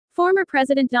Former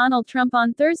President Donald Trump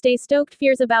on Thursday stoked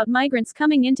fears about migrants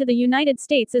coming into the United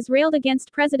States as railed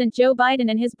against President Joe Biden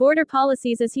and his border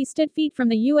policies as he stood feet from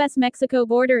the U.S.-Mexico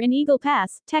border in Eagle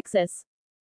Pass, Texas.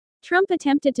 Trump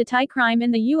attempted to tie crime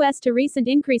in the U.S. to recent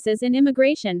increases in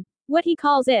immigration, what he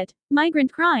calls it,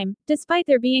 migrant crime, despite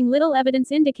there being little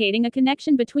evidence indicating a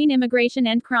connection between immigration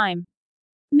and crime.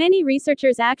 Many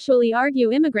researchers actually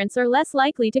argue immigrants are less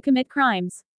likely to commit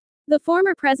crimes. The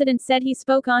former president said he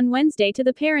spoke on Wednesday to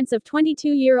the parents of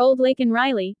 22-year-old Laken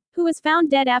Riley, who was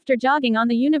found dead after jogging on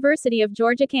the University of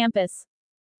Georgia campus.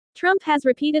 Trump has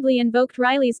repeatedly invoked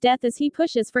Riley's death as he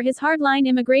pushes for his hardline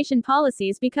immigration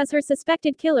policies because her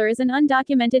suspected killer is an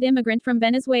undocumented immigrant from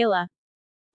Venezuela.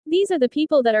 These are the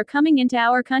people that are coming into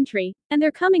our country, and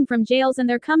they're coming from jails and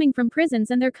they're coming from prisons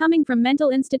and they're coming from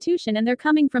mental institution and they're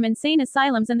coming from insane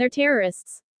asylums and they're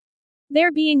terrorists.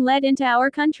 They're being led into our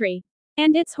country.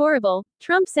 And it's horrible,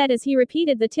 Trump said as he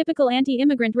repeated the typical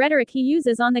anti-immigrant rhetoric he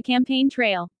uses on the campaign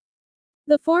trail.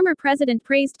 The former president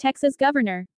praised Texas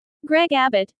Governor Greg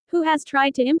Abbott, who has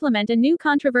tried to implement a new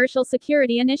controversial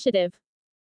security initiative.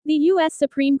 The U.S.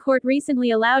 Supreme Court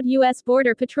recently allowed U.S.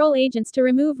 Border Patrol agents to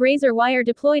remove razor wire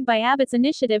deployed by Abbott's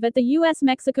initiative at the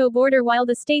U.S.-Mexico border while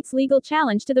the state's legal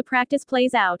challenge to the practice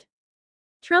plays out.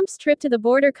 Trump's trip to the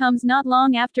border comes not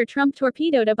long after Trump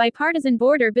torpedoed a bipartisan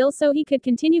border bill so he could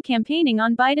continue campaigning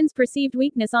on Biden's perceived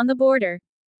weakness on the border.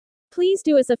 Please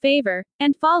do us a favor,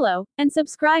 and follow, and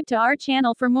subscribe to our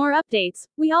channel for more updates.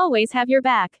 We always have your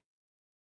back.